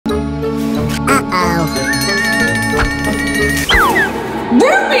Uh-oh.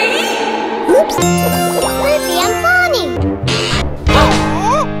 Ruby! Oops. Ruby and Barney.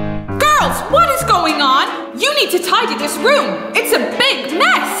 Girls, what is going on? You need to tidy this room. It's a big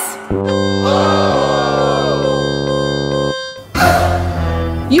mess.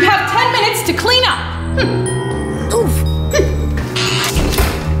 You have 10 minutes to clean up. Oof.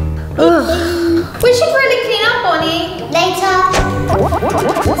 We should really clean up, Bonnie. Later.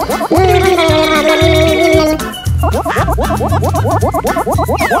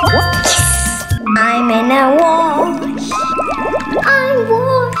 I'm in a wash. I'm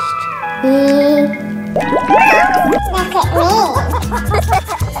washed.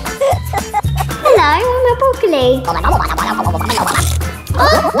 Look at me. Hello, I'm a broccoli.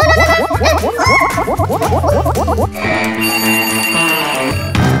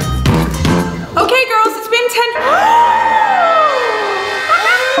 Okay, girls, it's been 10.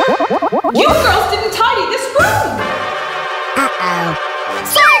 You girls didn't tidy this room. Uh-oh.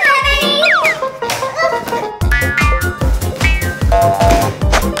 Sorry, Bonnie.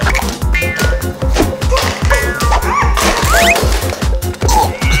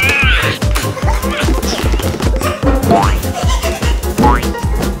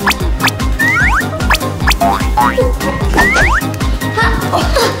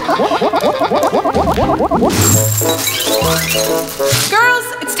 Girls,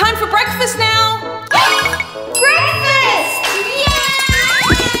 it's time for breakfast now. Breakfast! Yay!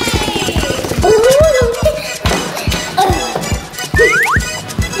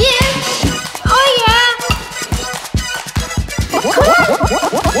 Yeah. Oh, yeah.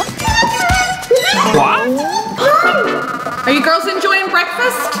 What? Are you girls enjoying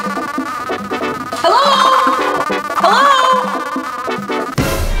breakfast? Hello? Hello?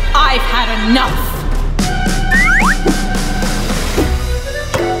 I've had enough.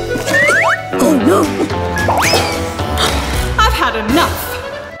 Oh no! I've had enough.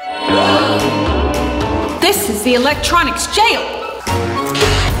 This is the electronics jail.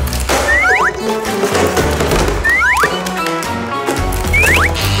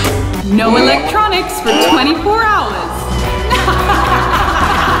 No electronics for 24 hours.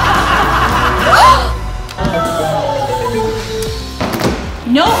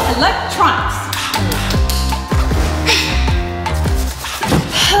 No electronics.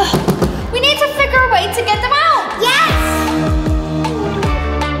 We need to figure a way to get them out. Yes!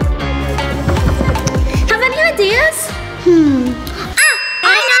 Have any ideas?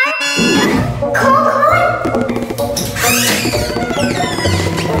 I know! Corn!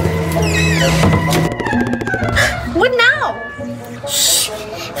 What now?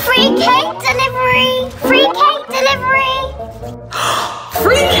 Free cake delivery! Free cake delivery!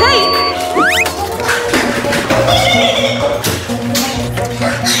 Free cake?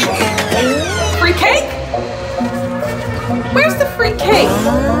 Free cake? Where's the free cake?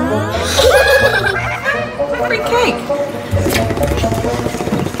 Free cake.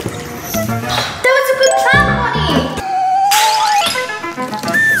 That was a good plan, Bonnie.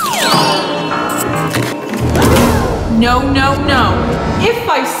 No, no, no. If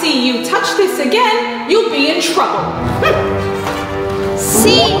I see you touch this again, you'll be in trouble.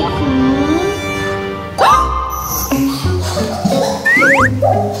 See?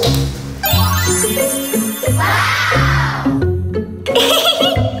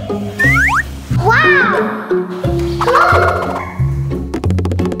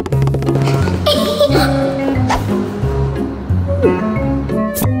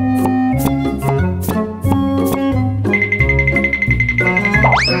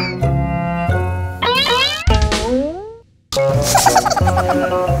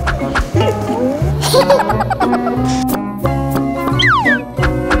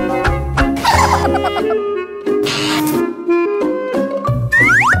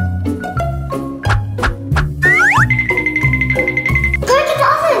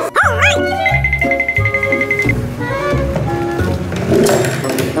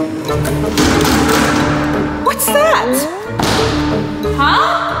 What's that?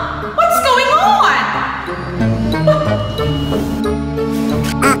 Huh? What's going on?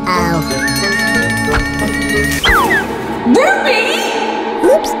 Uh-oh. Ruby?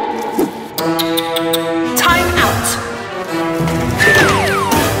 Oops. Time out.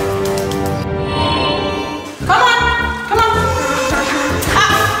 Come on, come on.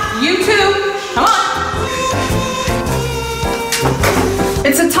 Ah, you two, come on.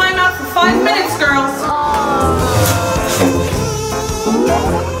 It's a timeout for 5 minutes, girls.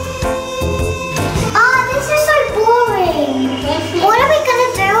 Oh, this is so boring. What are we going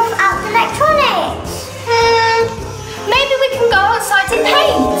to do without the electronics? Maybe we can go outside and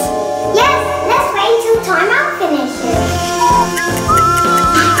paint. Yes, let's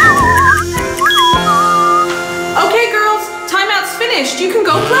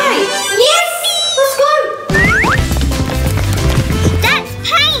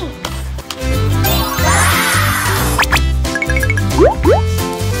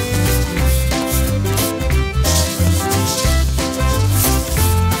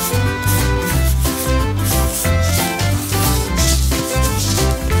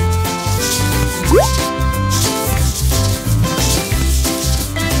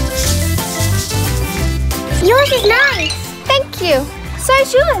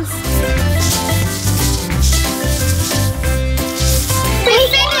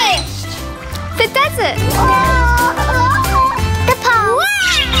is it? The pole.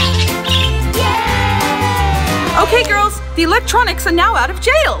 Okay, girls, the electronics are now out of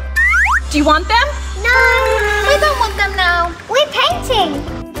jail. Do you want them? No. We don't want them now. We're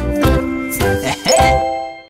painting.